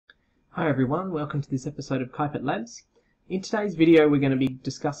Hi everyone, welcome to this episode of Keipert Labs. In today's video we're going to be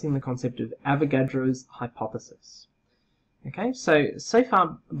discussing the concept of Avogadro's hypothesis. Okay, so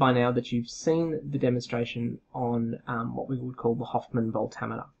far by now that you've seen the demonstration on what we would call the Hoffman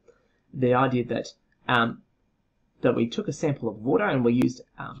voltameter. The idea that we took a sample of water and we used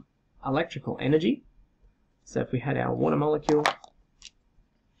electrical energy. So if we had our water molecule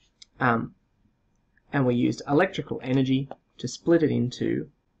and we used electrical energy to split it into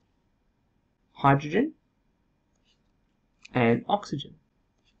hydrogen and oxygen.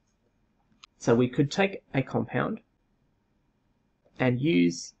 So we could take a compound and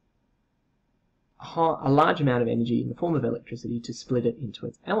use a large amount of energy in the form of electricity to split it into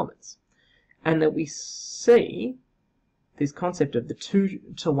its elements. And that we see this concept of the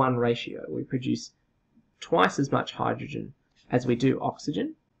 2-to-1 ratio. We produce twice as much hydrogen as we do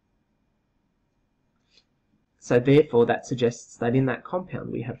oxygen. So therefore that suggests that in that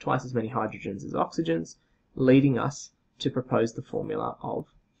compound we have twice as many hydrogens as oxygens, leading us to propose the formula of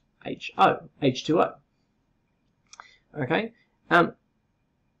H2O. Okay,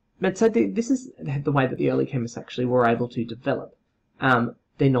 but so this is the way that the early chemists actually were able to develop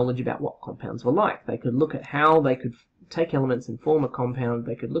their knowledge about what compounds were like. They could look at how they could take elements and form a compound.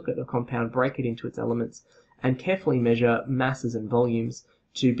 They could look at a compound, break it into its elements, and carefully measure masses and volumes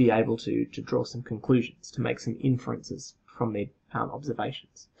to be able to draw some conclusions, to make some inferences from their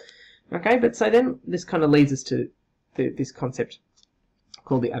observations. Okay, but so then this kind of leads us to this concept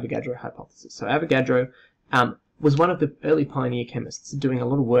called the Avogadro hypothesis. So Avogadro was one of the early pioneer chemists doing a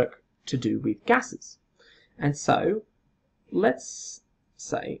lot of work to do with gases. And so let's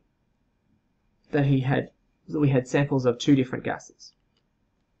say that we had samples of two different gases.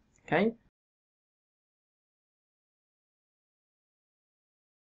 Okay?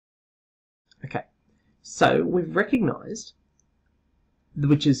 Okay, so we've recognized,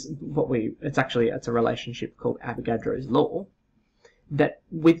 it's a relationship called Avogadro's law, that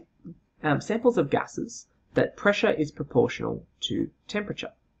with samples of gases, that pressure is proportional to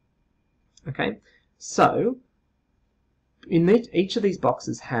temperature. Okay, so in each of these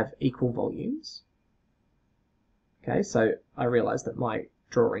boxes have equal volumes. Okay, so I realize that my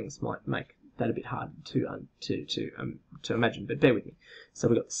drawings might make that a bit hard to imagine, but bear with me. So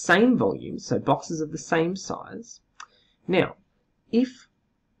we've got the same volumes, so boxes of the same size. Now, if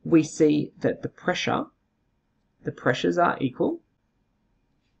we see that the pressures are equal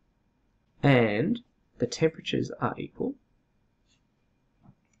and the temperatures are equal,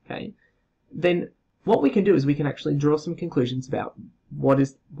 okay, then what we can do is we can actually draw some conclusions about what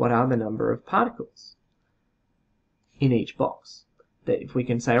are the number of particles in each box. That if we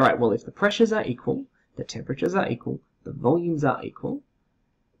can say, all right, well, if the pressures are equal, the temperatures are equal, the volumes are equal,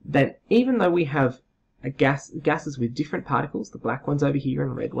 then even though we have gases with different particles, the black ones over here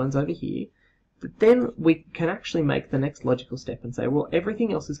and red ones over here, but then we can actually make the next logical step and say, well,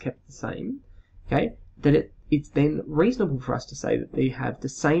 everything else is kept the same, okay, that it's then reasonable for us to say that they have the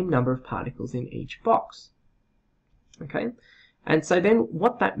same number of particles in each box. Okay, and so then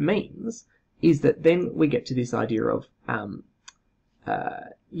what that means is that then we get to this idea of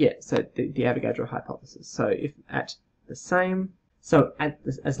so the Avogadro hypothesis. So if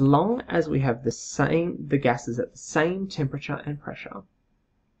as long as we have the gases at the same temperature and pressure,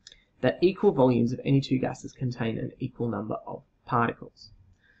 that equal volumes of any two gases contain an equal number of particles.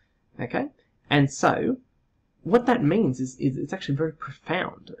 Okay, and so what that means is it's actually very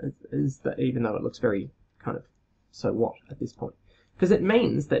profound, even though it looks very kind of so what at this point, because it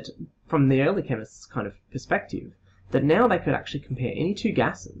means that from the early chemists' kind of perspective, that now they could actually compare any two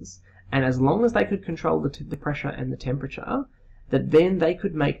gases, and as long as they could control the pressure and the temperature, that then they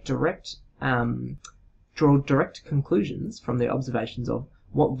could make draw direct conclusions from their observations of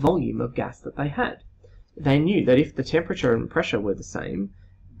what volume of gas that they had. They knew that if the temperature and pressure were the same,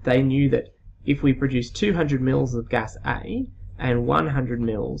 they knew that if we produced 200 mils of gas A and 100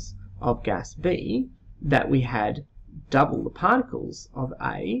 mils of gas B, that we had double the particles of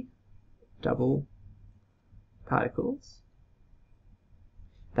A, double particles.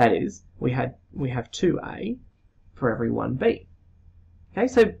 That is, we have 2A for every 1B. Okay,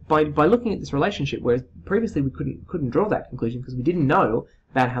 so by looking at this relationship, whereas previously we couldn't draw that conclusion because we didn't know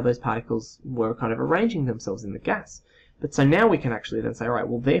about how those particles were kind of arranging themselves in the gas. But so now we can actually then say, all right,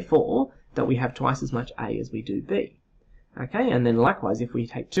 well, therefore that we have twice as much A as we do B. Okay, and then likewise, if we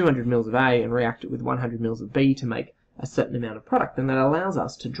take 200 mils of A and react it with 100 mils of B to make a certain amount of product, then that allows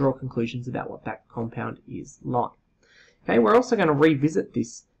us to draw conclusions about what that compound is like. Okay, we're also going to revisit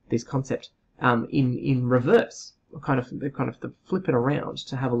this concept in reverse, kind of flip it around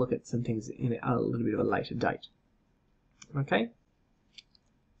to have a look at some things in a little bit of a later date. Okay,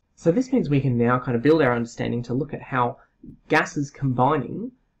 So this means we can now kind of build our understanding to look at how gases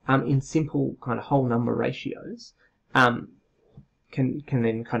combining in simple kind of whole number ratios can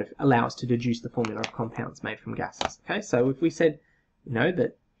then kind of allow us to deduce the formula of compounds made from gases. Okay, so if we said, you know,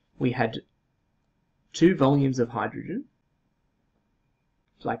 that we had 2 volumes of hydrogen,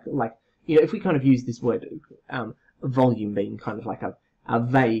 like you know, if we kind of use this word volume being kind of like a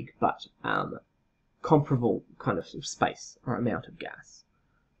vague but comparable kind of space or amount of gas,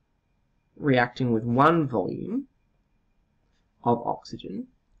 reacting with 1 volume of oxygen,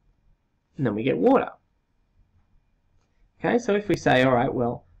 and then we get water. Okay, so if we say, all right,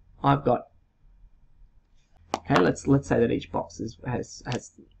 well, I've got, okay, let's say that each box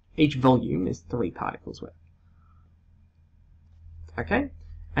has each volume is 3 particles worth. Okay,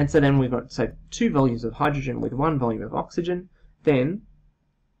 and so then we've got 2 volumes of hydrogen with 1 volume of oxygen. Then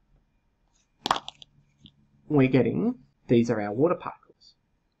we're getting, these are our water particles.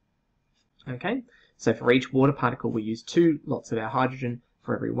 Okay, so for each water particle we use 2 lots of our hydrogen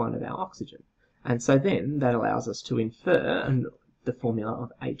for every 1 of our oxygen. And so then that allows us to infer the formula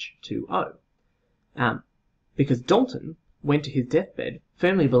of H2O. Because Dalton went to his deathbed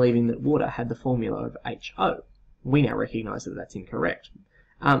firmly believing that water had the formula of HO. We now recognise that that's incorrect.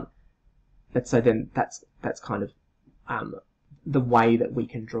 But so then that's kind of the way that we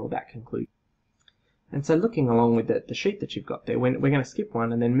can draw that conclusion. And so looking along with the sheet that you've got there, we're going to skip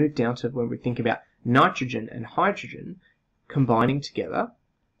one and then move down to when we think about nitrogen and hydrogen combining together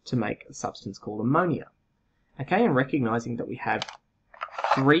to make a substance called ammonia. Okay, and recognizing that we have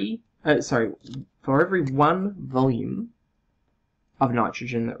for every 1 volume of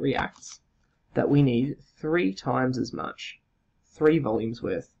nitrogen that reacts, that we need 3 times as much, 3 volumes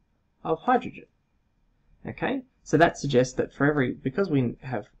worth of hydrogen. Okay, so that suggests that for every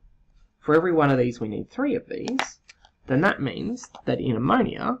one of these we need 3 of these, then that means that in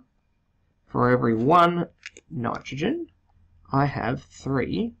ammonia, for every 1 nitrogen, I have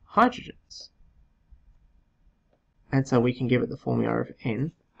 3 hydrogens. And so we can give it the formula of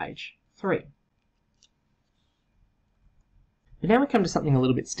NH3. But now we come to something a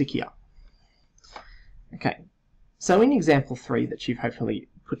little bit stickier. Okay, so in example 3 that you've hopefully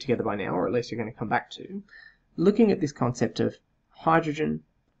put together by now, or at least you're going to come back to, looking at this concept of hydrogen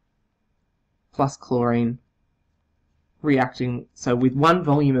plus chlorine reacting, so with 1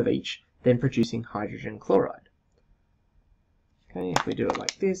 volume of each, then producing hydrogen chloride. Okay, if we do it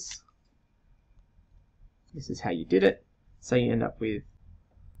like this, this is how you did it. So you end up with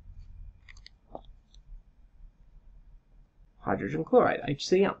hydrogen chloride,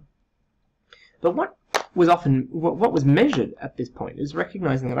 HCl. But what was measured at this point is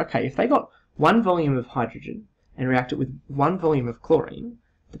recognizing that, okay, if they got 1 volume of hydrogen and reacted with 1 volume of chlorine,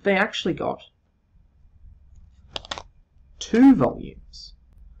 that they actually got 2 volumes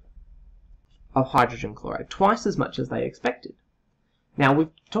of hydrogen chloride, twice as much as they expected. Now,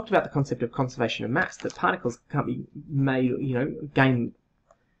 we've talked about the concept of conservation of mass, that particles can't be made,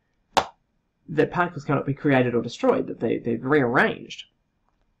 that particles cannot be created or destroyed, that they're rearranged.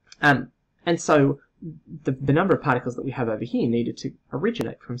 And so the number of particles that we have over here needed to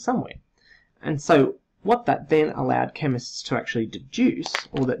originate from somewhere. And so what that then allowed chemists to actually deduce,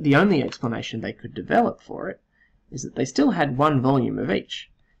 or that the only explanation they could develop for it, is that they still had 1 volume of each.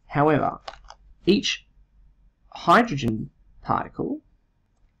 However, each hydrogen particle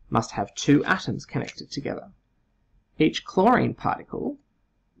must have 2 atoms connected together. Each chlorine particle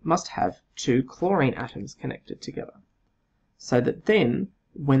must have 2 chlorine atoms connected together. So that then,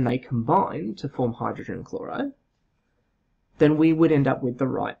 when they combine to form hydrogen chloride, then we would end up with the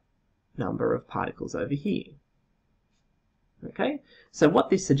right number of particles over here. Okay? So what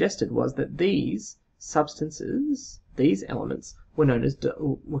this suggested was that these substances, these elements,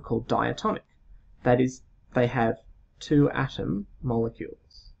 were called diatomic. That is, they have 2 atom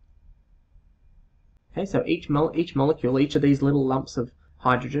molecules. Okay, so each molecule, each of these little lumps of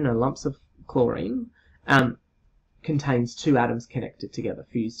hydrogen and lumps of chlorine, contains 2 atoms connected together,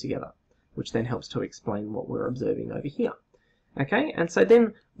 fused together, which then helps to explain what we're observing over here. Okay, and so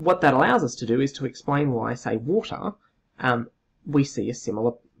then what that allows us to do is to explain why, say, water, we see a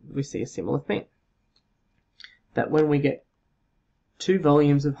similar thing. That when we get 2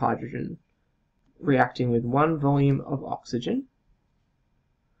 volumes of hydrogen reacting with 1 volume of oxygen,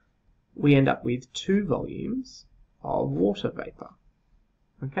 we end up with 2 volumes of water vapor.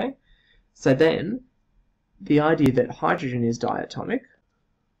 Okay, so then the idea that hydrogen is diatomic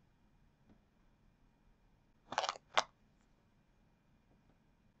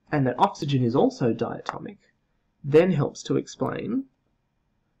and that oxygen is also diatomic then helps to explain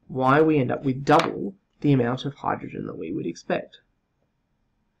why we end up with double the amount of hydrogen that we would expect.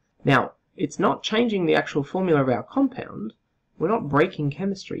 Now, it's not changing the actual formula of our compound. We're not breaking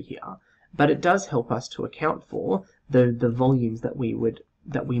chemistry here, but it does help us to account for the volumes that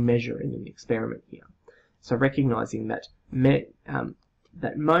we measure in an experiment here. So recognizing that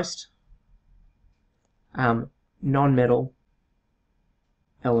that most non-metal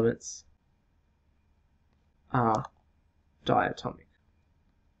elements are diatomic,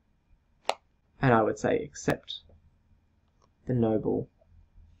 and I would say except the noble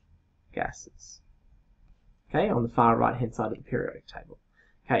gases. Okay, on the far right hand side of the periodic table.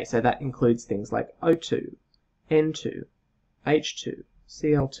 Okay, so that includes things like O2, N2, H2,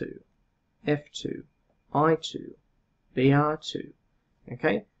 Cl2, F2, I2, Br2.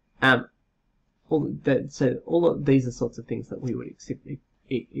 Okay, so all of these are sorts of things that we would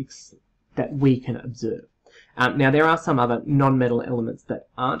that we can observe. Now there are some other non-metal elements that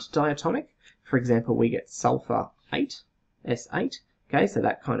aren't diatomic. For example, we get sulfur 8, S8. Okay, so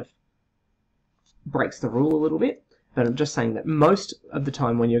that kind of breaks the rule a little bit, but I'm just saying that most of the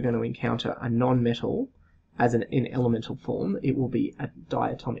time when you're going to encounter a non-metal in elemental form, it will be a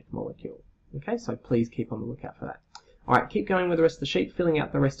diatomic molecule. Okay, so please keep on the lookout for that. Alright, keep going with the rest of the sheet, filling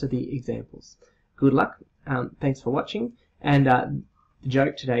out the rest of the examples. Good luck, thanks for watching, and the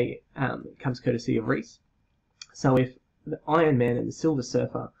joke today comes courtesy of Reese. So if the Iron Man and the Silver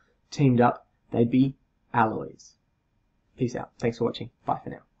Surfer teamed up, they'd be alloys. Peace out. Thanks for watching. Bye for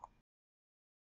now.